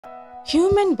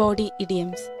Human body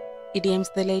idioms.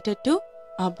 Idioms related to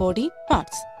our body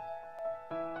parts.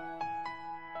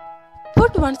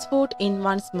 Put one's foot in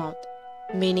one's mouth,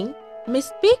 meaning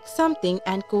misspeak something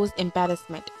and cause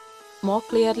embarrassment. More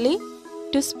clearly,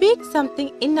 to speak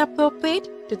something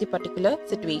inappropriate to the particular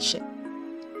situation.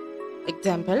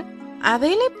 Example, I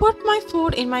really put my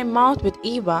foot in my mouth with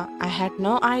Eva. I had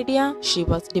no idea she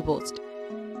was divorced.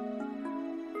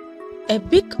 A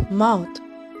big mouth,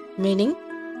 meaning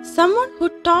someone who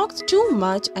talks too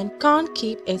much and can't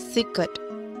keep a secret.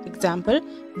 Example,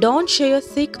 don't share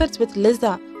secrets with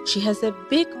Lisa. She has a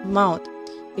big mouth.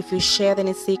 If you share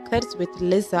any secrets with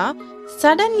Lisa,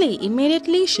 suddenly,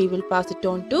 immediately she will pass it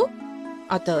on to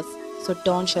others. So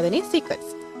don't share any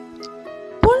secrets.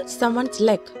 Pull someone's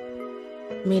leg,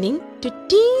 meaning to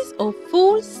tease or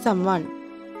fool someone.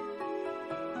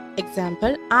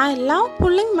 Example, I love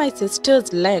pulling my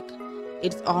sister's leg.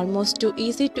 It's almost too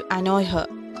easy to annoy her.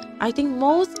 I think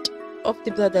most of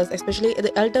the brothers, especially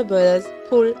the elder brothers,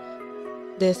 pull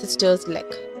their sister's leg.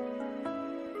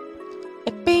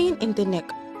 A pain in the neck,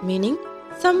 meaning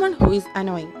someone who is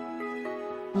annoying.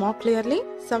 More clearly,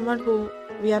 someone who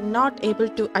we are not able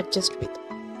to adjust with.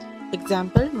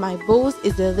 Example, my boss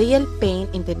is a real pain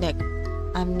in the neck.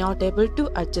 I'm not able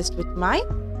to adjust with my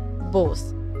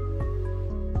boss.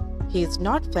 He is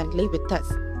not friendly with us.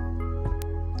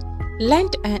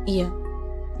 Lend an ear,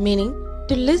 meaning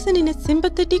to listen in a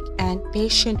sympathetic and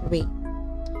patient way.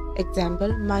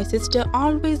 Example, my sister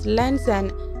always lends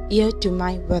an ear to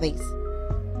my worries.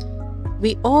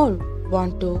 We all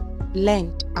want to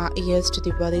lend our ears to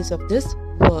the worries of this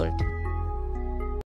world.